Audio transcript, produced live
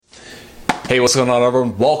Hey, what's going on,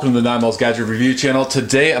 everyone? Welcome to the 9 Miles Gadget Review channel.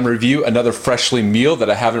 Today I'm going to review another Freshly meal that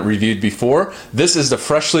I haven't reviewed before. This is the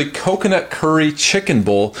Freshly Coconut Curry Chicken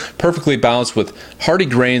Bowl, perfectly balanced with hearty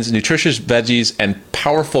grains, nutritious veggies, and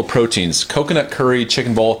powerful proteins. Coconut Curry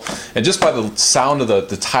Chicken Bowl, and just by the sound of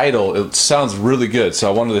the title, it sounds really good. So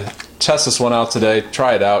I wanted to test this one out today,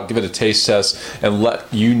 try it out, give it a taste test, and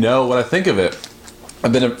let you know what I think of it.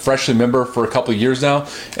 I've been a Freshly member for a couple of years now,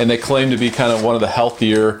 and they claim to be kind of one of the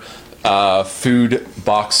healthier food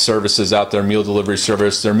box services out there, meal delivery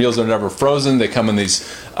service. Their meals are never frozen. They come in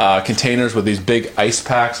these containers with these big ice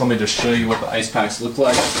packs. Let me just show you what the ice packs look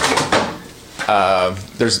like.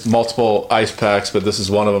 There's multiple ice packs, but this is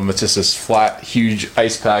one of them. It's just this flat, huge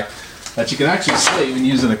ice pack that you can actually save and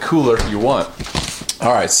use in a cooler if you want.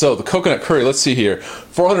 All right, so the coconut curry, let's see here.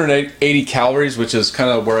 480 calories, which is kind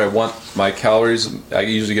of where I want my calories. I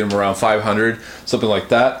usually get them around 500, something like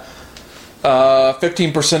that.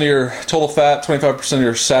 15% of your total fat, 25% of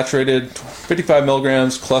your saturated, 55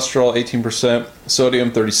 milligrams, cholesterol 18%,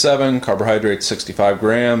 sodium 37, carbohydrates 65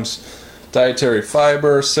 grams, dietary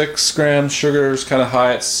fiber 6 grams, sugars kind of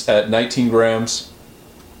high at 19 grams,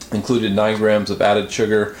 included 9 grams of added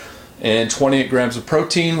sugar, and 28 grams of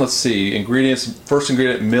protein. Let's see, ingredients. First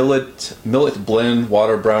ingredient, millet blend,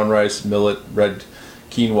 water, brown rice, millet, red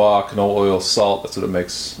quinoa, canola oil, salt. That's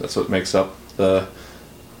what makes up the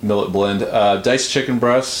millet blend. Diced chicken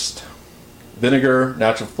breast, vinegar,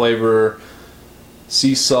 natural flavor,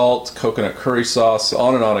 sea salt, coconut curry sauce,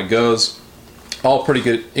 on and on it goes. All pretty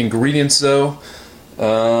good ingredients though.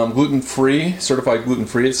 Gluten-free, certified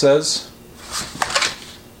gluten-free it says.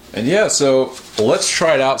 And yeah, so let's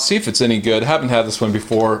try it out, see if it's any good. Haven't had this one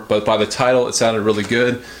before, but by the title it sounded really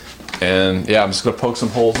good. And yeah, I'm just gonna poke some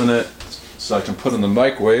holes in it so I can put it in the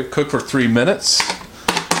microwave, cook for 3 minutes.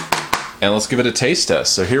 And let's give it a taste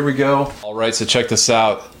test. So here we go. All right, so check this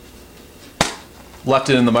out. Left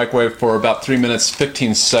it in the microwave for about 3 minutes,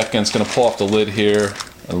 15 seconds. Gonna pull off the lid here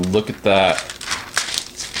and look at that.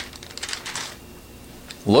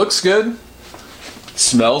 Looks good,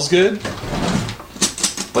 smells good,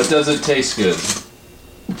 but does it taste good?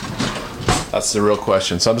 That's the real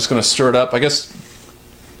question. So I'm just gonna stir it up. I guess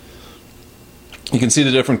you can see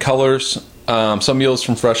the different colors. Some meals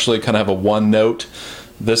from Freshly kind of have a one note.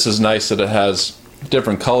 This is nice that it has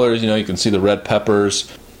different colors. You know, you can see the red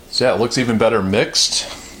peppers. So yeah, it looks even better mixed.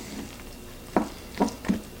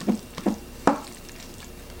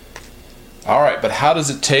 All right, but how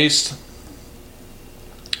does it taste?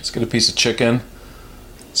 Let's get a piece of chicken.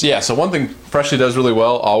 So yeah, so one thing Freshly does really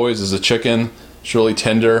well always is the chicken. It's really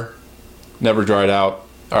tender, never dried out.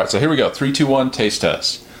 All right, so here we go. 3, 2, 1, taste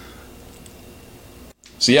test.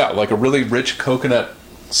 So yeah, like a really rich coconut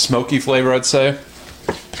smoky flavor, I'd say.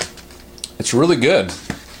 It's really good.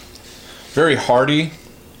 Very hearty.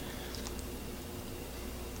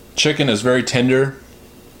 Chicken is very tender.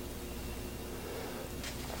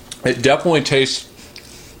 It definitely tastes,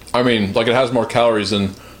 I mean, like it has more calories than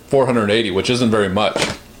 480, which isn't very much.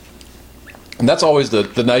 And that's always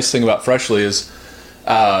the nice thing about Freshly is,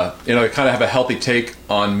 you know, they kind of have a healthy take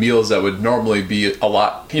on meals that would normally be a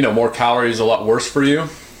lot, you know, more calories, a lot worse for you.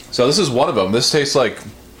 So this is one of them. This tastes like,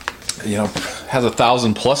 you know, has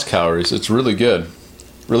 1,000+ calories. It's really good,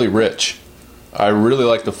 really rich. I really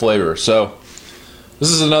like the flavor. So this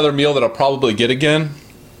is another meal that I'll probably get again.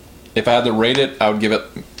 If I had to rate it, I would give it,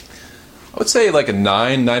 I would say like a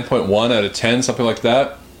 9.1 out of 10, something like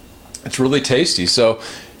that. It's really tasty. So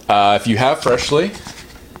if you have Freshly,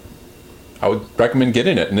 I would recommend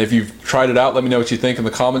getting it. And if you've tried it out, let me know what you think in the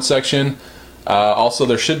comment section. Also,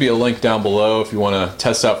 there should be a link down below if you want to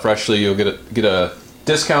test out Freshly. You'll get a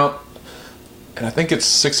discount, and I think it's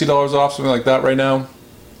 $60 off, something like that right now,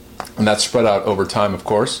 and that's spread out over time, of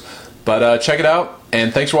course. But check it out,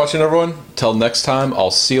 and thanks for watching, everyone. Till next time, I'll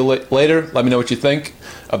see you later. Let me know what you think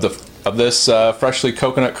of this Freshly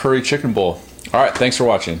Coconut Curry Chicken Bowl. All right, thanks for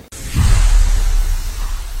watching.